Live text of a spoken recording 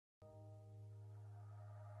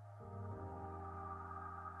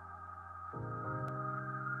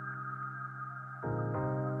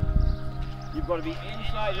You've got to be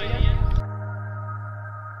inside here.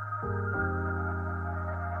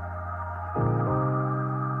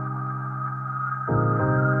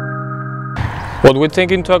 What we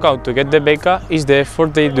take into account to get the Beca is the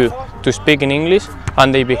effort they do to speak in English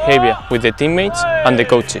and their behavior with the teammates and the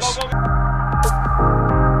coaches.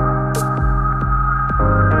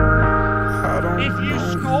 If you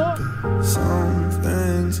score,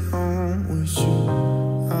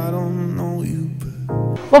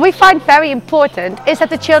 what we find very important is that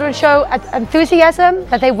the children show enthusiasm,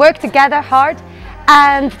 that they work together hard,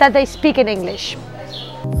 and that they speak in English.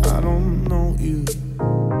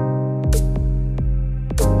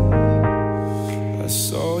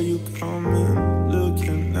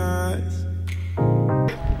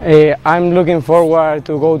 I'm looking forward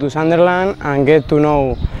to go to Sunderland and get to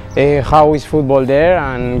know how is football there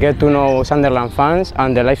and get to know Sunderland fans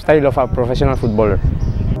and the lifestyle of a professional footballer.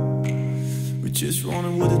 We just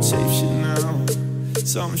running with the tape shit now.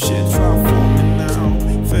 Some shit try for me now.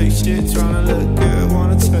 Fake shit trying to look good,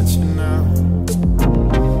 wanna touch you now.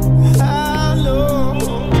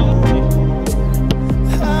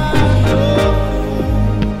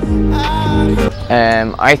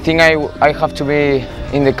 I think I have to be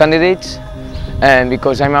in the candidates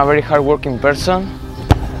because I'm a very hard-working person.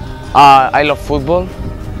 I love football,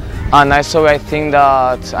 and also I think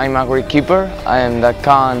that I'm a great keeper and that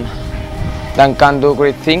can do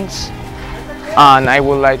great things. And I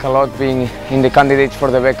would like a lot being in the candidates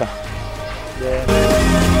for the Beca.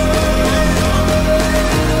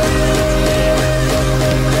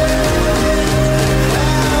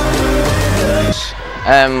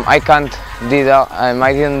 I can't do that.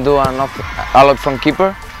 I didn't do a lot from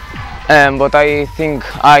keeper, but I think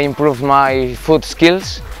I improved my foot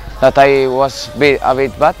skills. That I was a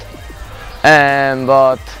bit bad,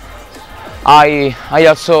 but I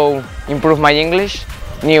also improved my English,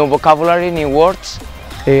 new vocabulary, new words.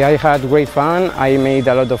 I had great fun. I made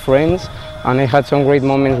a lot of friends, and I had some great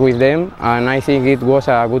moments with them. And I think it was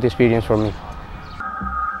a good experience for me.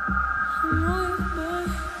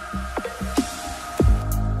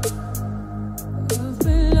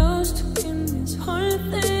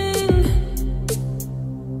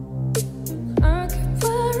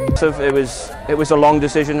 It was a long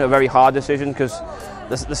decision, a very hard decision, because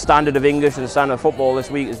the standard of English and the standard of football this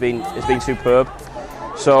week has been superb.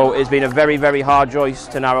 So it's been a very, very hard choice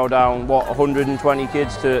to narrow down 120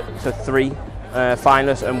 kids to 3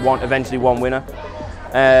 finalists and eventually one winner.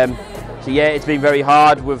 So yeah, it's been very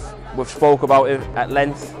hard. We've spoke about it at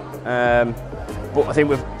length, but I think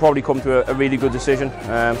we've probably come to a really good decision.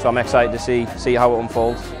 So I'm excited to see how it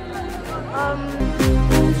unfolds.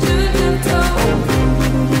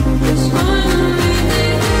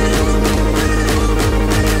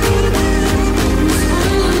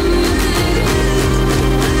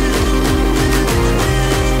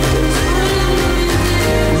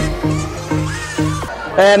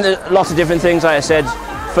 Lots of different things, like I said.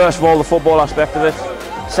 First of all, the football aspect of it.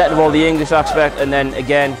 Second of all, the English aspect, and then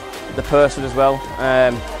again, the person as well.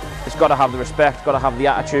 It's got to have the respect, got to have the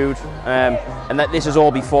attitude, and that this is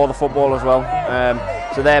all before the football as well.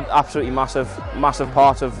 So they're absolutely massive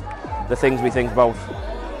part of the things we think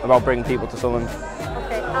about bringing people to Sunderland.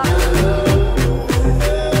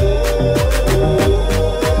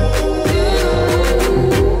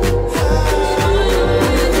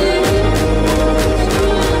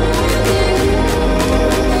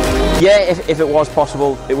 Yeah, if it was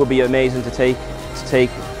possible, it would be amazing to take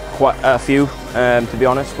quite a few, to be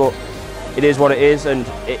honest. But it is what it is, and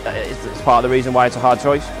it's part of the reason why it's a hard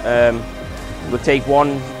choice. We'll take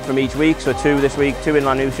 1 from each week, so 2 this week, 2 in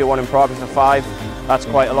Lanusia, 1 in Prague, so 5. That's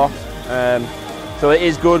quite a lot. So it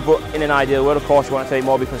is good, but in an ideal world, of course, you want to take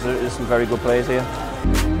more because there's some very good players here.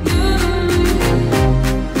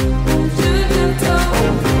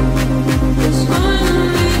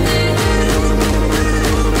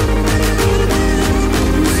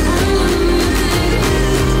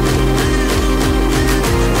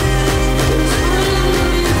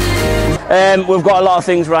 We've got a lot of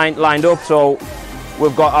things lined up, so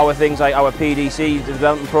we've got our things like our PDC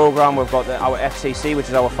development programme, we've got our FCC, which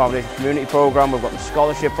is our Foundation Community Programme, we've got the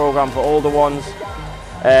scholarship programme for older ones,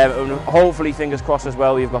 and hopefully, fingers crossed as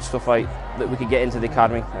well, we've got stuff like that we could get into the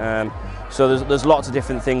academy. So there's lots of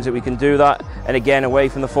different things that we can do that, and again, away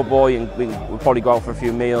from the football, we'll probably go out for a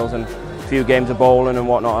few meals and a few games of bowling and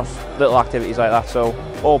whatnot, little activities like that, so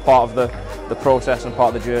all part of the process and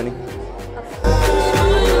part of the journey.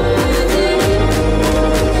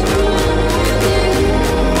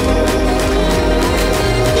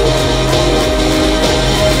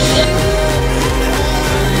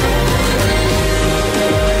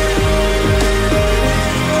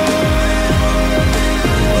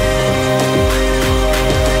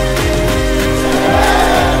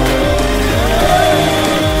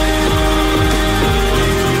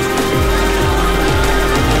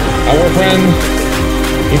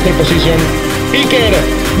 In third position, Iker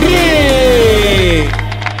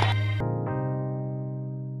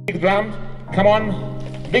Big drum, come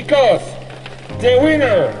on, because the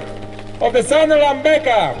winner of the Sunderland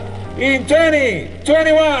Beca in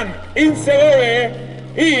 2021 in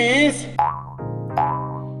Segorbe is